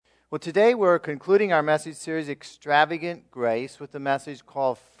Well, today we're concluding our message series, Extravagant Grace, with the message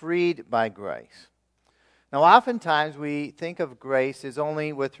called Freed by Grace. Now, oftentimes we think of grace as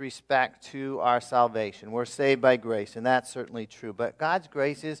only with respect to our salvation. We're saved by grace, and that's certainly true. But God's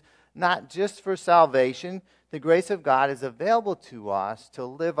grace is not just for salvation. The grace of God is available to us to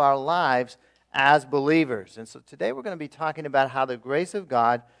live our lives as believers. And so today we're going to be talking about how the grace of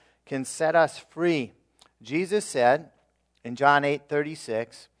God can set us free. Jesus said in John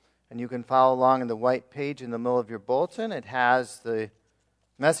 8:36, and you can follow along in the white page in the middle of your bulletin. It has the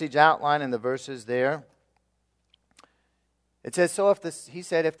message outline and the verses there. It says, he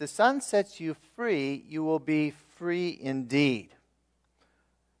said, if the Son sets you free, you will be free indeed.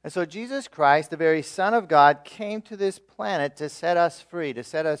 And so Jesus Christ, the very Son of God, came to this planet to set us free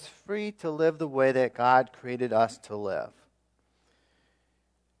to live the way that God created us to live.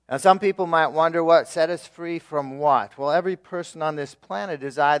 Now, some people might wonder, what set us free from what? Well, every person on this planet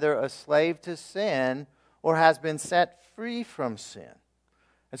is either a slave to sin or has been set free from sin.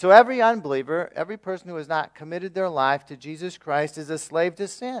 And so every unbeliever, every person who has not committed their life to Jesus Christ is a slave to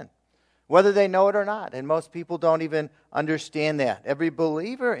sin, whether they know it or not. And most people don't even understand that. Every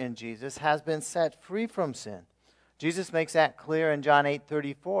believer in Jesus has been set free from sin. Jesus makes that clear in John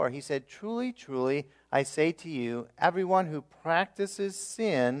 8:34. He said, truly, truly, I say to you, everyone who practices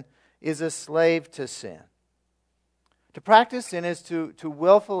sin is a slave to sin. To practice sin is to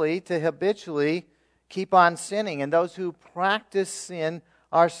willfully, to habitually keep on sinning. And those who practice sin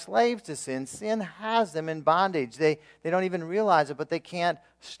are slaves to sin. Sin has them in bondage. They don't even realize it, but they can't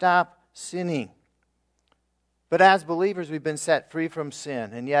stop sinning. But as believers, we've been set free from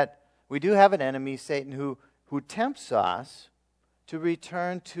sin. And yet, we do have an enemy, Satan, who tempts us to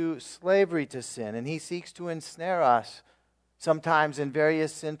return to slavery to sin. And he seeks to ensnare us sometimes in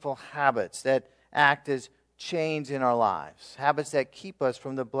various sinful habits that act as chains in our lives. Habits that keep us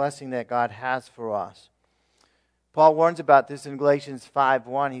from the blessing that God has for us. Paul warns about this in Galatians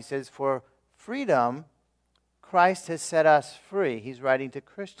 5:1. He says, for freedom, Christ has set us free. He's writing to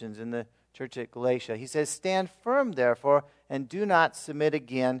Christians in the church at Galatia. He says, stand firm, therefore, and do not submit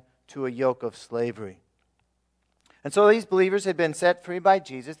again to a yoke of slavery. And so these believers had been set free by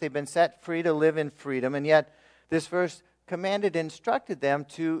Jesus. They've been set free to live in freedom. And yet this verse instructed them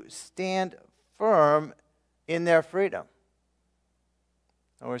to stand firm in their freedom.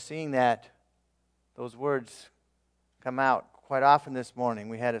 And we're seeing that those words come out quite often this morning.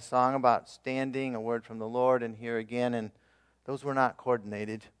 We had a song about standing, a word from the Lord, and here again, and those were not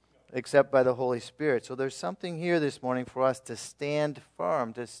coordinated except by the Holy Spirit. So there's something here this morning for us to stand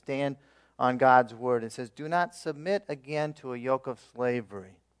firm, to stand on God's word. It says, do not submit again to a yoke of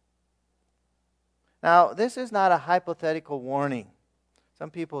slavery. Now, this is not a hypothetical warning. Some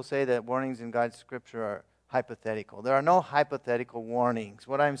people say that warnings in God's scripture are hypothetical. There are no hypothetical warnings.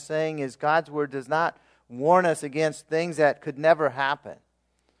 What I'm saying is God's word does not warn us against things that could never happen.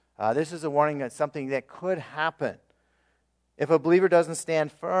 This is a warning that something that could happen. If a believer doesn't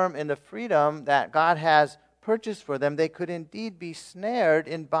stand firm in the freedom that God has purchased for them, they could indeed be snared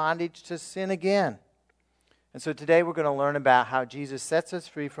in bondage to sin again. And so today we're going to learn about how Jesus sets us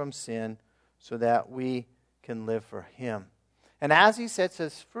free from sin so that we can live for Him. And as He sets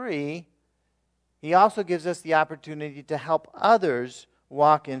us free, He also gives us the opportunity to help others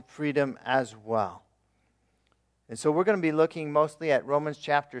walk in freedom as well. And so we're going to be looking mostly at Romans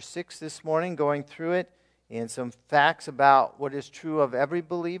chapter 6 this morning, going through it, and some facts about what is true of every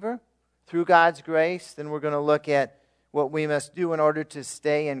believer through God's grace. Then we're going to look at what we must do in order to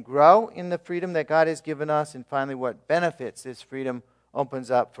stay and grow in the freedom that God has given us. And finally, what benefits this freedom opens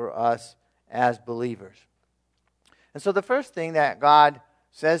up for us as believers. And so the first thing that God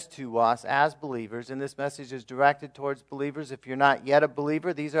says to us as believers, and this message is directed towards believers. If you're not yet a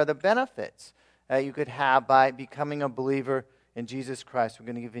believer, these are the benefits that you could have by becoming a believer in Jesus Christ. We're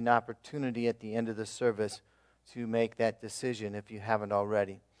going to give you an opportunity at the end of the service to make that decision if you haven't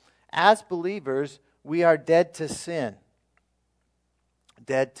already. As believers, we are dead to sin.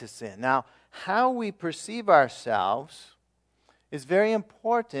 Dead to sin. Now, how we perceive ourselves is very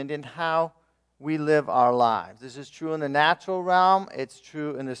important in how we live our lives. This is true in the natural realm. It's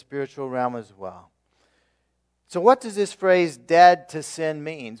true in the spiritual realm as well. So what does this phrase, dead to sin,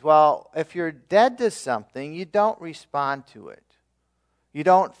 mean? Well, if you're dead to something, you don't respond to it. You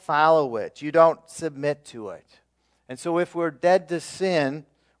don't follow it. You don't submit to it. And so if we're dead to sin,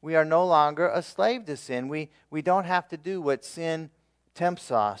 we are no longer a slave to sin. We don't have to do what sin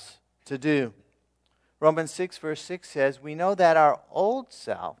tempts us to do. Romans 6 verse 6 says, we know that our old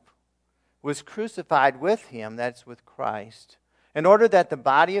self was crucified with Him, that's with Christ, in order that the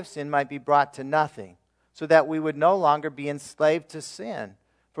body of sin might be brought to nothing, so that we would no longer be enslaved to sin,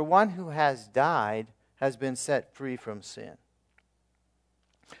 For one who has died has been set free from sin.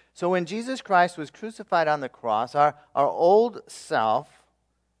 So when Jesus Christ was crucified on the cross, our old self,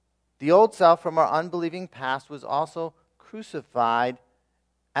 the old self from our unbelieving past, was also crucified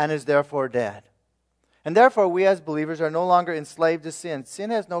and is therefore dead. And therefore, we as believers are no longer enslaved to sin. Sin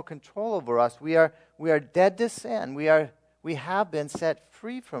has no control over us. We are dead to sin. We have been set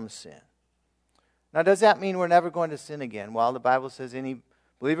free from sin. Now, does that mean we're never going to sin again? Well, the Bible says any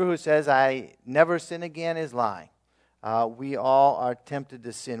believer who says, I never sin again, is lying. We all are tempted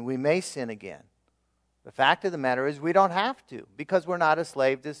to sin. We may sin again. The fact of the matter is we don't have to, because we're not a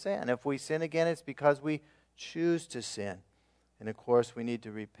slave to sin. If we sin again, it's because we choose to sin. And of course, we need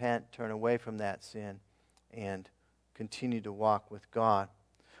to repent, turn away from that sin, and continue to walk with God.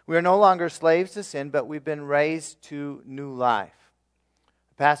 We are no longer slaves to sin, but we've been raised to new life.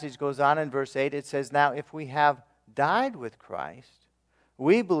 The passage goes on in verse 8. It says, now if we have died with Christ,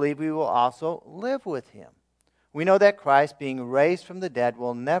 we believe we will also live with him. We know that Christ, being raised from the dead,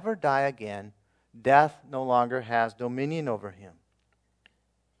 will never die again. Death no longer has dominion over him.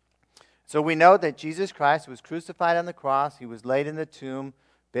 So we know that Jesus Christ was crucified on the cross. He was laid in the tomb,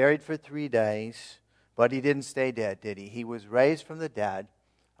 buried for 3 days. But he didn't stay dead, did he? He was raised from the dead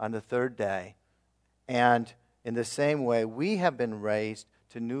on the third day. And in the same way, we have been raised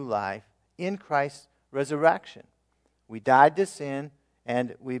to new life in Christ's resurrection. We died to sin,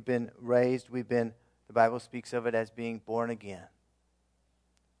 and we've been raised. The Bible speaks of it as being born again.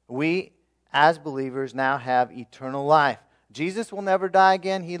 We, as believers, now have eternal life. Jesus will never die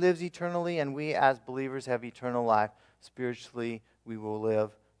again. He lives eternally, and we, as believers, have eternal life. Spiritually, we will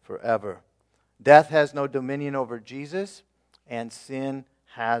live forever. Death has no dominion over Jesus, and sin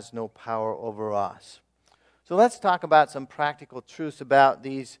has no power over us. So let's talk about some practical truths about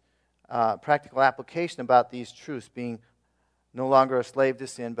these, practical application about these truths, being no longer a slave to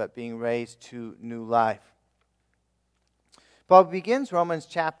sin, but being raised to new life. Paul begins Romans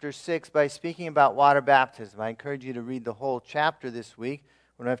chapter 6 by speaking about water baptism. I encourage you to read the whole chapter this week.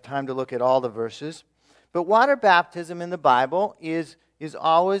 We don't have time to look at all the verses. But water baptism in the Bible is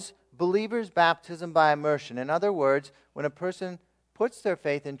always believers' baptism by immersion. In other words, when a person puts their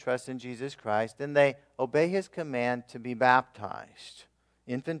faith and trust in Jesus Christ, then they obey his command to be baptized.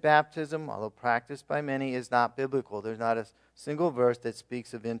 Infant baptism, although practiced by many, is not biblical. There's not a single verse that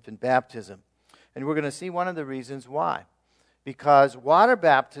speaks of infant baptism. And we're going to see one of the reasons why. Because water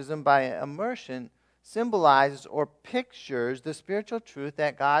baptism by immersion symbolizes or pictures the spiritual truth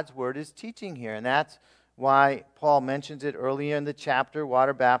that God's Word is teaching here. And that's why Paul mentions it earlier in the chapter,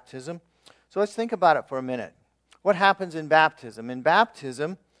 water baptism. So let's think about it for a minute. What happens in baptism? In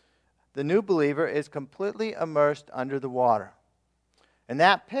baptism, the new believer is completely immersed under the water. And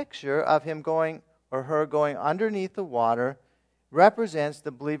that picture of him going or her going underneath the water represents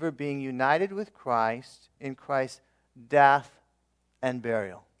the believer being united with Christ in Christ's death and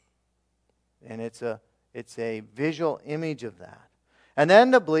burial. And it's a visual image of that. And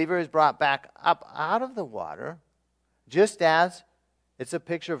then the believer is brought back up out of the water, just as it's a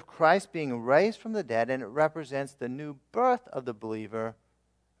picture of Christ being raised from the dead, and it represents the new birth of the believer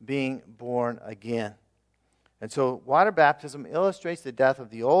being born again. And so water baptism illustrates the death of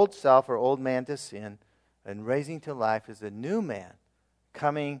the old self or old man to sin, and raising to life is the new man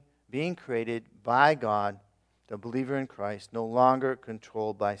being created by God, the believer in Christ, no longer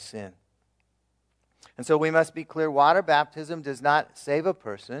controlled by sin. And so we must be clear, water baptism does not save a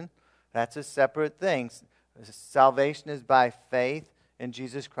person. That's a separate thing. Salvation is by faith in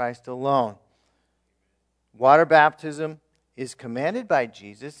Jesus Christ alone. Water baptism is commanded by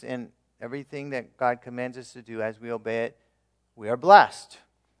Jesus, and everything that God commands us to do as we obey it, we are blessed.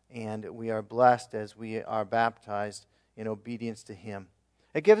 And we are blessed as we are baptized in obedience to Him.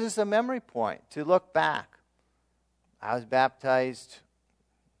 It gives us a memory point to look back. I was baptized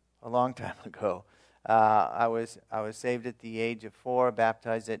a long time ago. I was saved at the age of 4,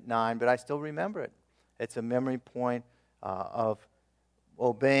 baptized at 9, but I still remember it. It's a memory point of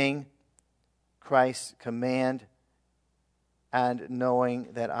obeying Christ's command and knowing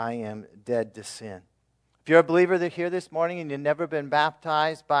that I am dead to sin. If you're a believer that here this morning and you've never been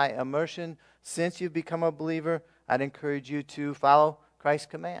baptized by immersion since you've become a believer, I'd encourage you to follow Christ's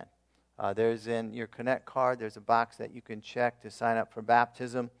command. There's in your Connect card, there's a box that you can check to sign up for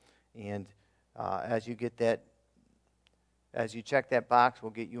baptism. And as you check that box,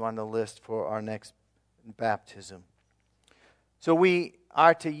 we'll get you on the list for our next baptism. So we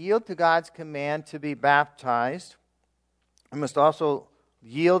are to yield to God's command to be baptized. We must also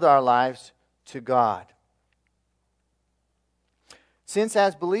yield our lives to God. Since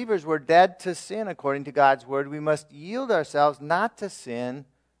as believers we're dead to sin according to God's word, we must yield ourselves not to sin,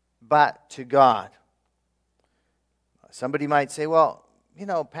 but to God. Somebody might say, well,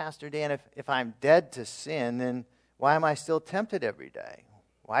 Pastor Dan, if I'm dead to sin, then why am I still tempted every day?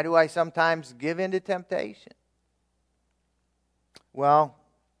 Why do I sometimes give in to temptation? Well,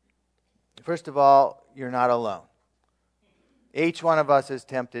 first of all, you're not alone. Each one of us is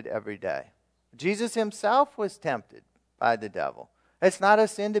tempted every day. Jesus himself was tempted by the devil. It's not a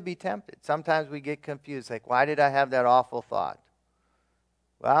sin to be tempted. Sometimes we get confused, like, why did I have that awful thought?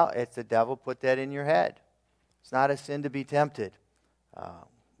 Well, it's the devil put that in your head. It's not a sin to be tempted.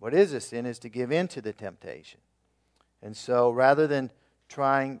 What is a sin is to give in to the temptation. And so rather than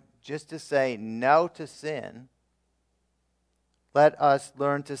trying just to say no to sin, let us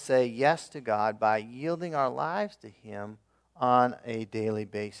learn to say yes to God by yielding our lives to Him on a daily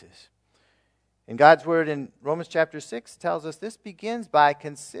basis. And God's Word in Romans chapter 6 tells us this begins by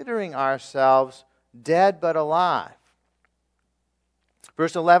considering ourselves dead but alive.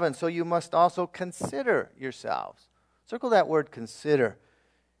 Verse 11, so you must also consider yourselves. Circle that word consider.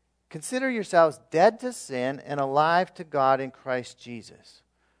 Consider yourselves dead to sin and alive to God in Christ Jesus.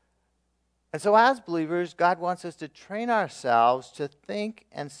 And so as believers, God wants us to train ourselves to think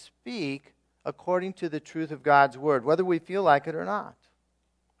and speak according to the truth of God's Word, whether we feel like it or not.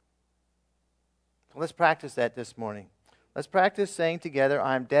 So let's practice that this morning. Let's practice saying together,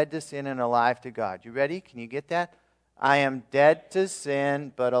 I am dead to sin and alive to God. You ready? Can you get that? I am dead to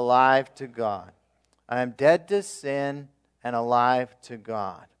sin but alive to God. I am dead to sin and alive to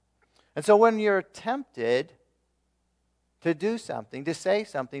God. And so when you're tempted to do something, to say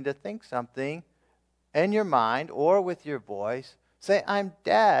something, to think something in your mind or with your voice, say, I'm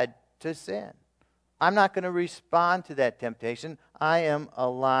dead to sin. I'm not going to respond to that temptation. I am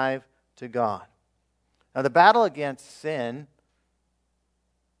alive to God. Now, the battle against sin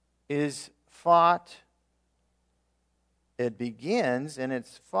is fought. It begins and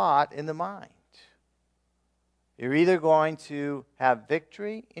it's fought in the mind. You're either going to have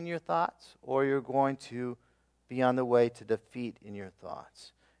victory in your thoughts or you're going to be on the way to defeat in your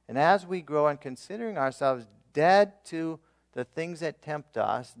thoughts. And as we grow in considering ourselves dead to the things that tempt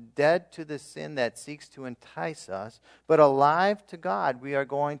us, dead to the sin that seeks to entice us, but alive to God, we are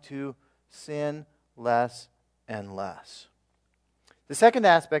going to sin less and less. The second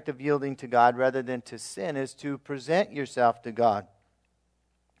aspect of yielding to God rather than to sin is to present yourself to God.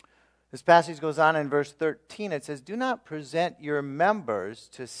 This passage goes on in verse 13. It says, do not present your members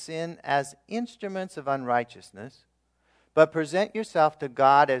to sin as instruments of unrighteousness, but present yourself to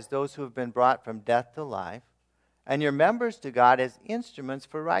God as those who have been brought from death to life, and your members to God as instruments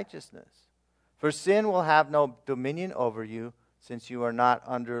for righteousness. For sin will have no dominion over you, since you are not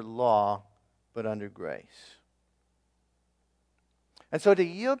under law, but under grace. And so to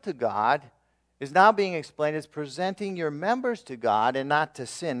yield to God is now being explained as presenting your members to God and not to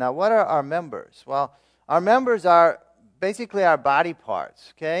sin. Now, what are our members? Well, our members are basically our body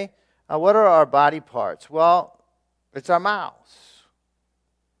parts, okay? What are our body parts? Well, it's our mouths.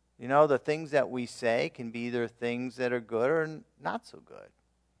 The things that we say can be either things that are good or not so good.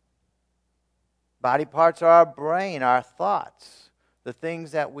 Body parts are our brain, our thoughts, the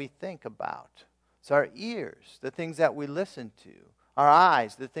things that we think about. It's our ears, the things that we listen to. Our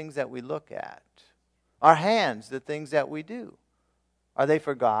eyes, the things that we look at. Our hands, the things that we do. Are they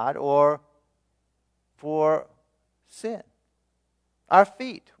for God or for sin? Our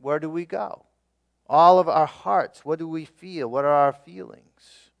feet, where do we go? All of our hearts, what do we feel? What are our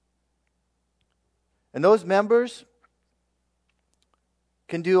feelings? And those members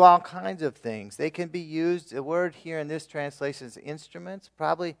can do all kinds of things. They can be used, the word here in this translation is instruments.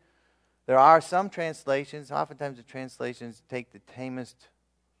 Probably there are some translations, oftentimes the translations take the tamest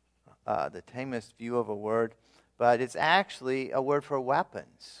view of a word, but it's actually a word for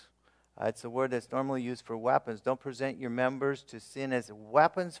weapons. It's a word that's normally used for weapons. Don't present your members to sin as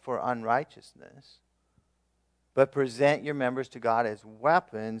weapons for unrighteousness, but present your members to God as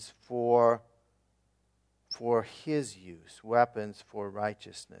weapons for His use, weapons for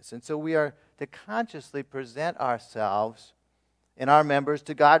righteousness. And so we are to consciously present ourselves and our members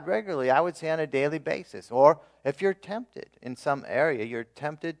to God regularly, I would say on a daily basis. Or if you're tempted in some area, you're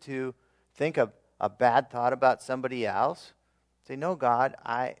tempted to think of a bad thought about somebody else, say, no, God,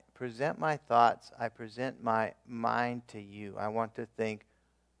 I present my thoughts, I present my mind to you. I want to think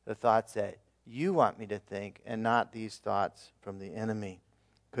the thoughts that you want me to think and not these thoughts from the enemy.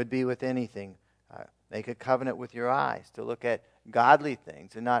 Could be with anything. Make a covenant with your eyes to look at godly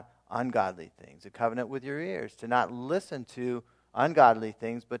things and not ungodly things. A covenant with your ears to not listen to ungodly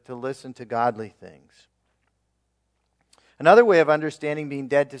things, but to listen to godly things. Another way of understanding being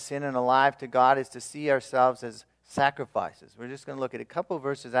dead to sin and alive to God is to see ourselves as sacrifices. We're just going to look at a couple of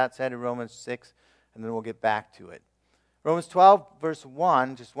verses outside of Romans 6, and then we'll get back to it. Romans 12, verse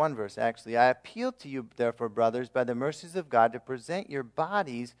 1, just one verse actually. I appeal to you, therefore, brothers, by the mercies of God, to present your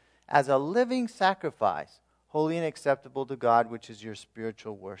bodies as a living sacrifice, holy and acceptable to God, which is your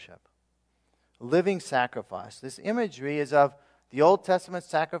spiritual worship. Living sacrifice. This imagery is of the Old Testament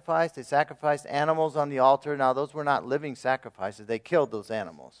sacrifice. They sacrificed animals on the altar. Now, those were not living sacrifices. They killed those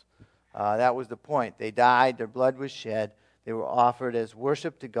animals. That was the point. They died. Their blood was shed. They were offered as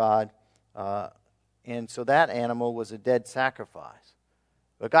worship to God. And so that animal was a dead sacrifice.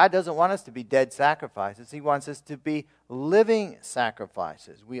 But God doesn't want us to be dead sacrifices. He wants us to be living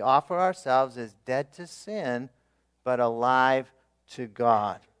sacrifices. We offer ourselves as dead to sin, but alive to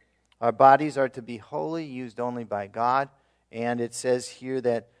God. Our bodies are to be holy, used only by God. And it says here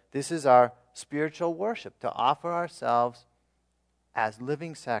that this is our spiritual worship, to offer ourselves as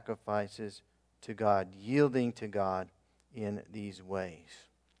living sacrifices to God, yielding to God in these ways.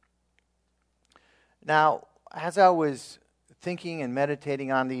 Now, as I was thinking and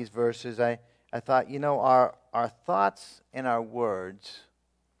meditating on these verses, I thought, our thoughts and our words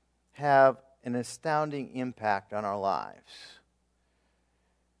have an astounding impact on our lives.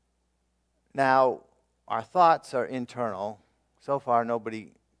 Now, our thoughts are internal. So far,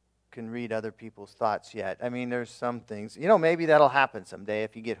 nobody can read other people's thoughts yet. I mean, there's some things. Maybe that'll happen someday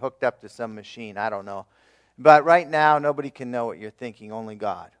if you get hooked up to some machine. I don't know. But right now, nobody can know what you're thinking, only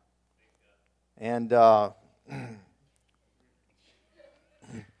God. And we'll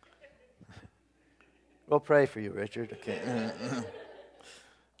pray for you, Richard. Okay.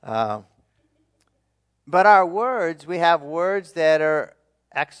 But our words, we have words that are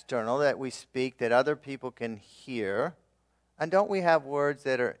external, that we speak, that other people can hear. And don't we have words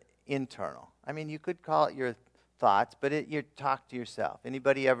that are internal? I mean, you could call it your thoughts, but you talk to yourself.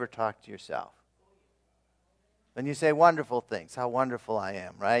 Anybody ever talk to yourself? And you say wonderful things. How wonderful I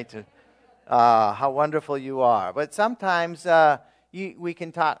am, right? How wonderful you are. But sometimes we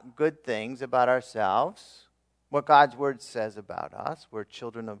can talk good things about ourselves, what God's Word says about us. We're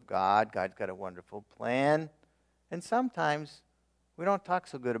children of God. God's got a wonderful plan. And sometimes we don't talk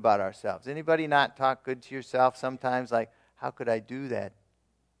so good about ourselves. Anybody not talk good to yourself sometimes? Like, how could I do that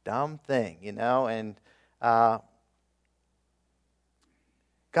dumb thing, And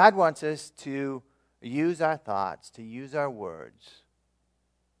God wants us to use our thoughts, to use our words,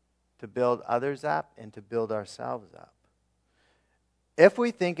 to build others up and to build ourselves up. If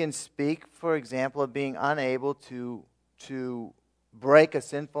we think and speak, for example, of being unable to break a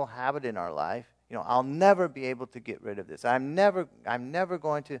sinful habit in our life, I'll never be able to get rid of this. I'm never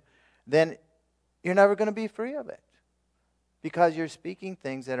going to, then you're never going to be free of it. Because you're speaking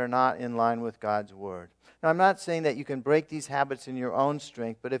things that are not in line with God's Word. Now, I'm not saying that you can break these habits in your own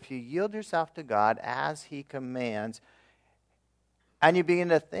strength, but if you yield yourself to God as He commands, and you begin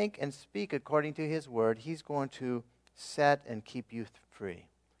to think and speak according to His Word, He's going to set and keep you free.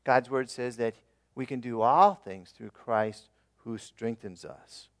 God's Word says that we can do all things through Christ who strengthens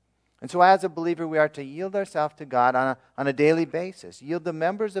us. And so as a believer, we are to yield ourselves to God on a daily basis. Yield the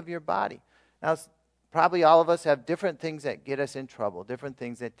members of your body. Now, probably all of us have different things that get us in trouble, different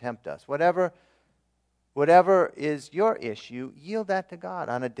things that tempt us. Whatever is your issue, yield that to God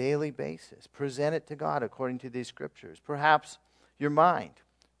on a daily basis. Present it to God according to these scriptures. Perhaps your mind.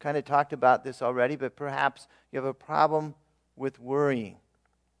 Kind of talked about this already, but perhaps you have a problem with worrying.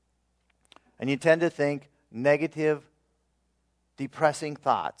 And you tend to think negative, depressing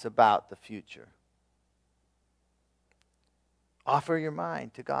thoughts about the future. Offer your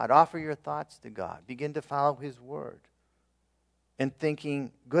mind to God. Offer your thoughts to God. Begin to follow His Word. And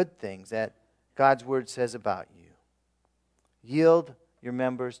thinking good things that God's Word says about you. Yield your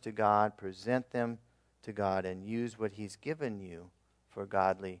members to God. Present them to God. And use what He's given you for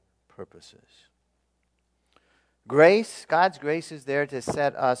godly purposes. Grace, God's grace is there to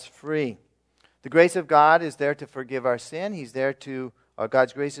set us free. The grace of God is there to forgive our sin.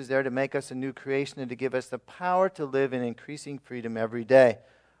 God's grace is there to make us a new creation and to give us the power to live in increasing freedom every day.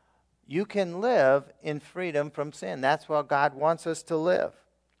 You can live in freedom from sin. That's what God wants us to live.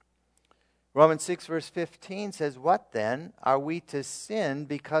 Romans 6 verse 15 says, "What then? Are we to sin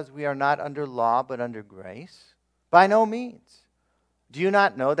because we are not under law but under grace? By no means. Do you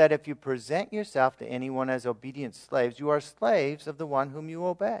not know that if you present yourself to anyone as obedient slaves, you are slaves of the one whom you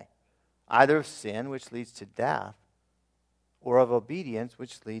obey, either of sin, which leads to death, or of obedience,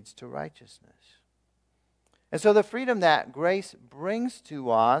 which leads to righteousness?" And so the freedom that grace brings to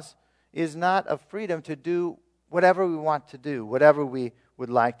us is not a freedom to do whatever we want to do, whatever we would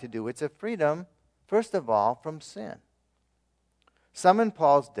like to do. It's a freedom, first of all, from sin. Some in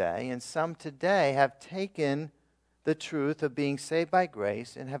Paul's day and some today have taken the truth of being saved by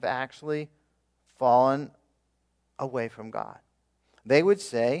grace and have actually fallen away from God. They would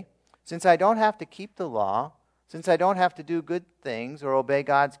say, since I don't have to keep the law, since I don't have to do good things or obey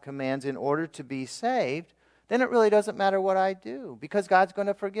God's commands in order to be saved, then it really doesn't matter what I do because God's going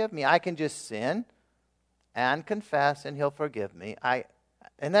to forgive me. I can just sin and confess and He'll forgive me.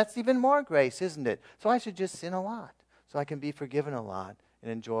 And that's even more grace, isn't it? So I should just sin a lot so I can be forgiven a lot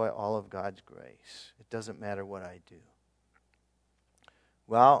and enjoy all of God's grace. It doesn't matter what I do.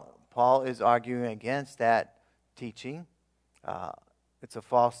 Well, Paul is arguing against that teaching. It's a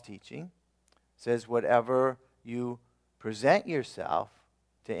false teaching. It says whatever you present yourself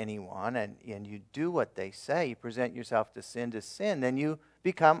to anyone and you do what they say, you present yourself to sin, then you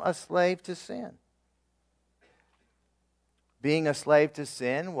become a slave to sin. Being a slave to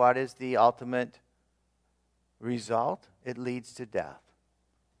sin, what is the ultimate result? It leads to death.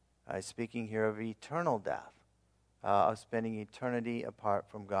 Speaking here of eternal death, of spending eternity apart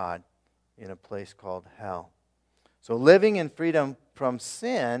from God in a place called hell. So living in freedom from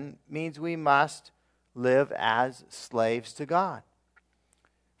sin means we must live as slaves to God.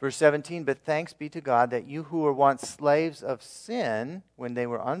 Verse 17, but thanks be to God that you who were once slaves of sin, when they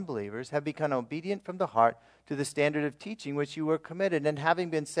were unbelievers, have become obedient from the heart to the standard of teaching which you were committed, and having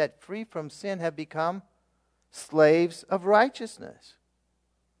been set free from sin, have become slaves of righteousness.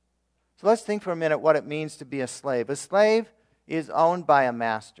 So let's think for a minute what it means to be a slave. A slave is owned by a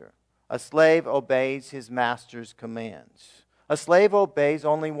master. A slave obeys his master's commands. A slave obeys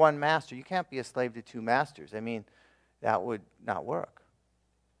only one master. You can't be a slave to two masters. I mean, that would not work.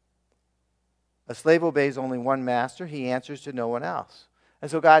 A slave obeys only one master. He answers to no one else. And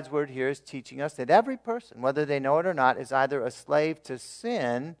so God's word here is teaching us that every person, whether they know it or not, is either a slave to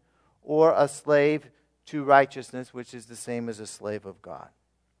sin or a slave to righteousness, which is the same as a slave of God.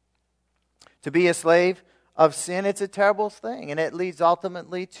 To be a slave of sin, it's a terrible thing, and it leads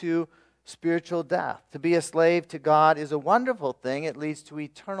ultimately to spiritual death. To be a slave to God is a wonderful thing. It leads to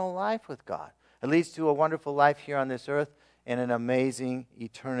eternal life with God. It leads to a wonderful life here on this earth and an amazing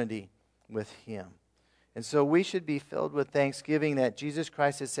eternity with Him. And so we should be filled with thanksgiving that Jesus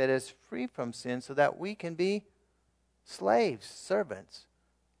Christ has set us free from sin so that we can be slaves, servants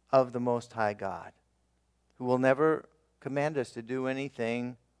of the Most High God, who will never command us to do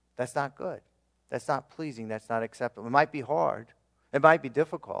anything that's not good, that's not pleasing, that's not acceptable. It might be hard, it might be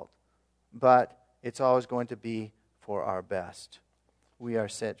difficult, but it's always going to be for our best. We are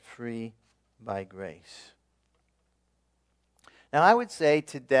set free by grace. Now, I would say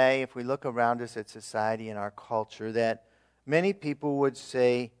today, if we look around us at society and our culture, that many people would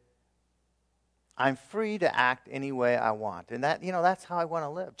say, I'm free to act any way I want. And that's how I want to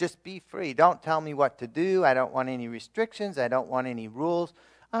live. Just be free. Don't tell me what to do. I don't want any restrictions. I don't want any rules.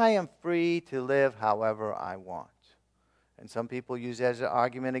 I am free to live however I want. And some people use it as an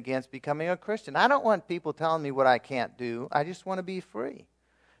argument against becoming a Christian. I don't want people telling me what I can't do. I just want to be free.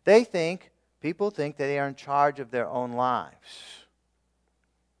 People think that they are in charge of their own lives.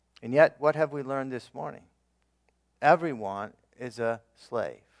 And yet, what have we learned this morning? Everyone is a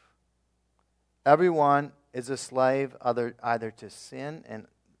slave. Everyone is a slave either to sin and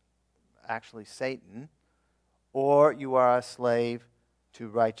actually Satan, or you are a slave to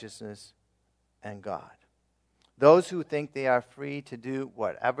righteousness and God. Those who think they are free to do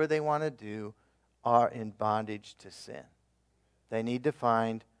whatever they want to do are in bondage to sin. They need to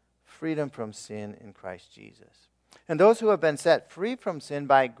find freedom from sin in Christ Jesus. And those who have been set free from sin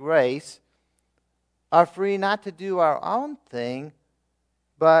by grace are free not to do our own thing,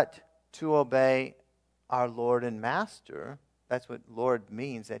 but to obey our Lord and Master. That's what Lord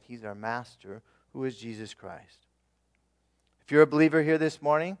means, that He's our Master, who is Jesus Christ. If you're a believer here this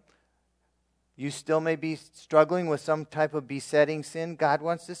morning, you still may be struggling with some type of besetting sin. God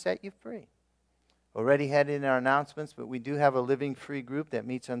wants to set you free. Already had it in our announcements, but we do have a Living Free group that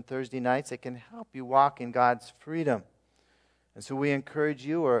meets on Thursday nights that can help you walk in God's freedom. And so we encourage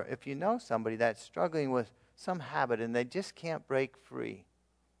you, or if you know somebody that's struggling with some habit and they just can't break free,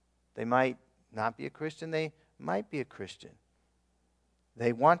 they might not be a Christian, they might be a Christian.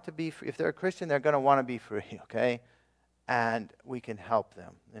 They want to be free. If they're a Christian, they're going to want to be free, okay? And we can help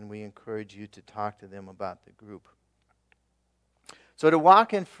them, and we encourage you to talk to them about the group. So to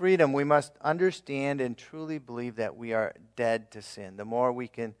walk in freedom, we must understand and truly believe that we are dead to sin. The more we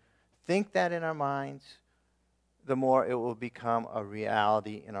can think that in our minds, the more it will become a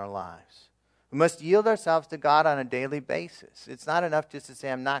reality in our lives. We must yield ourselves to God on a daily basis. It's not enough just to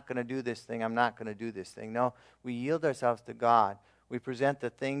say, I'm not going to do this thing, I'm not going to do this thing. No, we yield ourselves to God. We present the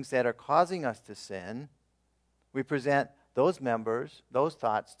things that are causing us to sin. We present those members, those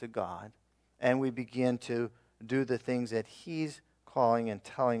thoughts to God, and we begin to do the things that He's calling and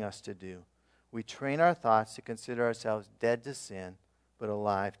telling us to do. We train our thoughts to consider ourselves dead to sin, but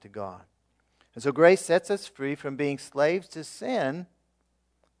alive to God. And so grace sets us free from being slaves to sin,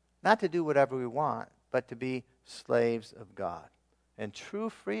 not to do whatever we want, but to be slaves of God. And true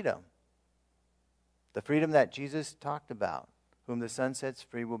freedom, the freedom that Jesus talked about, whom the Son sets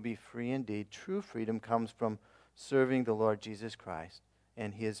free will be free indeed. True freedom comes from serving the Lord Jesus Christ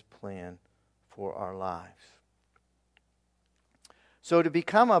and His plan for our lives. So to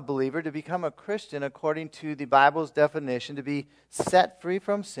become a believer, to become a Christian, according to the Bible's definition, to be set free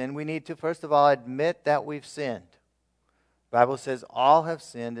from sin, we need to first of all admit that we've sinned. The Bible says all have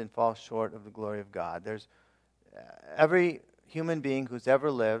sinned and fall short of the glory of God. There's every human being who's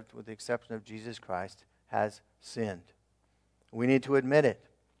ever lived, with the exception of Jesus Christ, has sinned. We need to admit it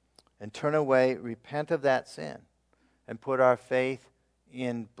and turn away, repent of that sin, and put our faith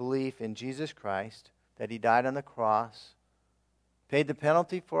in belief in Jesus Christ, that He died on the cross, paid the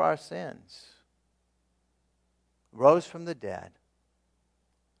penalty for our sins, rose from the dead,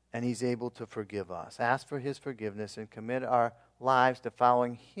 and He's able to forgive us. Ask for His forgiveness and commit our lives to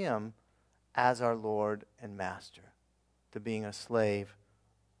following Him as our Lord and Master, to being a slave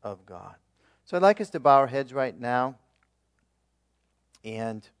of God. So I'd like us to bow our heads right now,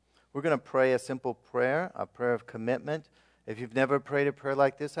 and we're going to pray a simple prayer, a prayer of commitment. If you've never prayed a prayer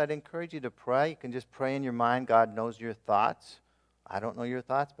like this, I'd encourage you to pray. You can just pray in your mind. God knows your thoughts. I don't know your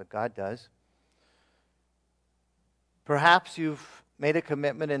thoughts, but God does. Perhaps you've made a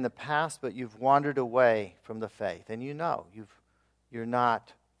commitment in the past, but you've wandered away from the faith, and you're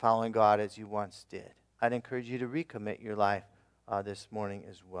not following God as you once did. I'd encourage you to recommit your life this morning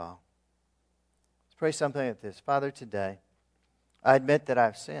as well. Let's pray something like this. Father, today, I admit that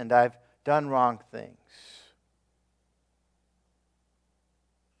I've sinned. I've done wrong things.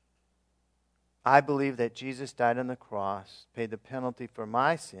 I believe that Jesus died on the cross, paid the penalty for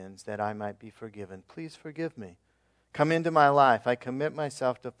my sins that I might be forgiven. Please forgive me. Come into my life. I commit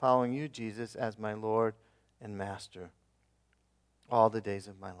myself to following you, Jesus, as my Lord and Master all the days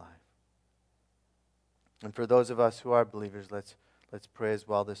of my life. And for those of us who are believers, let's pray as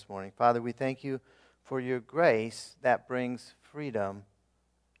well this morning. Father, we thank you for your grace that brings freedom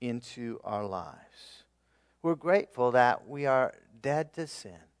into our lives. We're grateful that we are dead to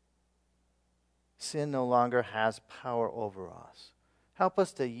sin. Sin no longer has power over us. Help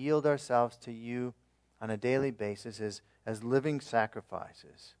us to yield ourselves to you on a daily basis as living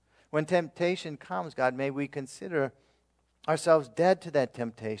sacrifices. When temptation comes, God, may we consider ourselves dead to that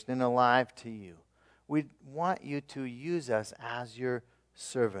temptation and alive to you. We want you to use us as your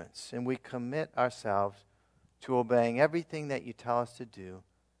servants, and we commit ourselves to obeying everything that you tell us to do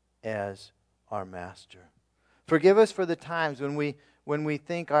as our Master. Forgive us for the times when we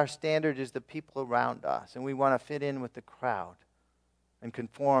think our standard is the people around us and we want to fit in with the crowd and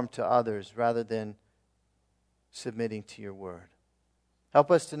conform to others rather than submitting to your word. Help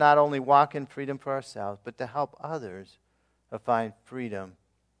us to not only walk in freedom for ourselves, but to help others to find freedom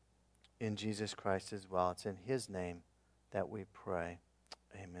in Jesus Christ as well. It's in His name that we pray.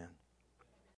 Amen.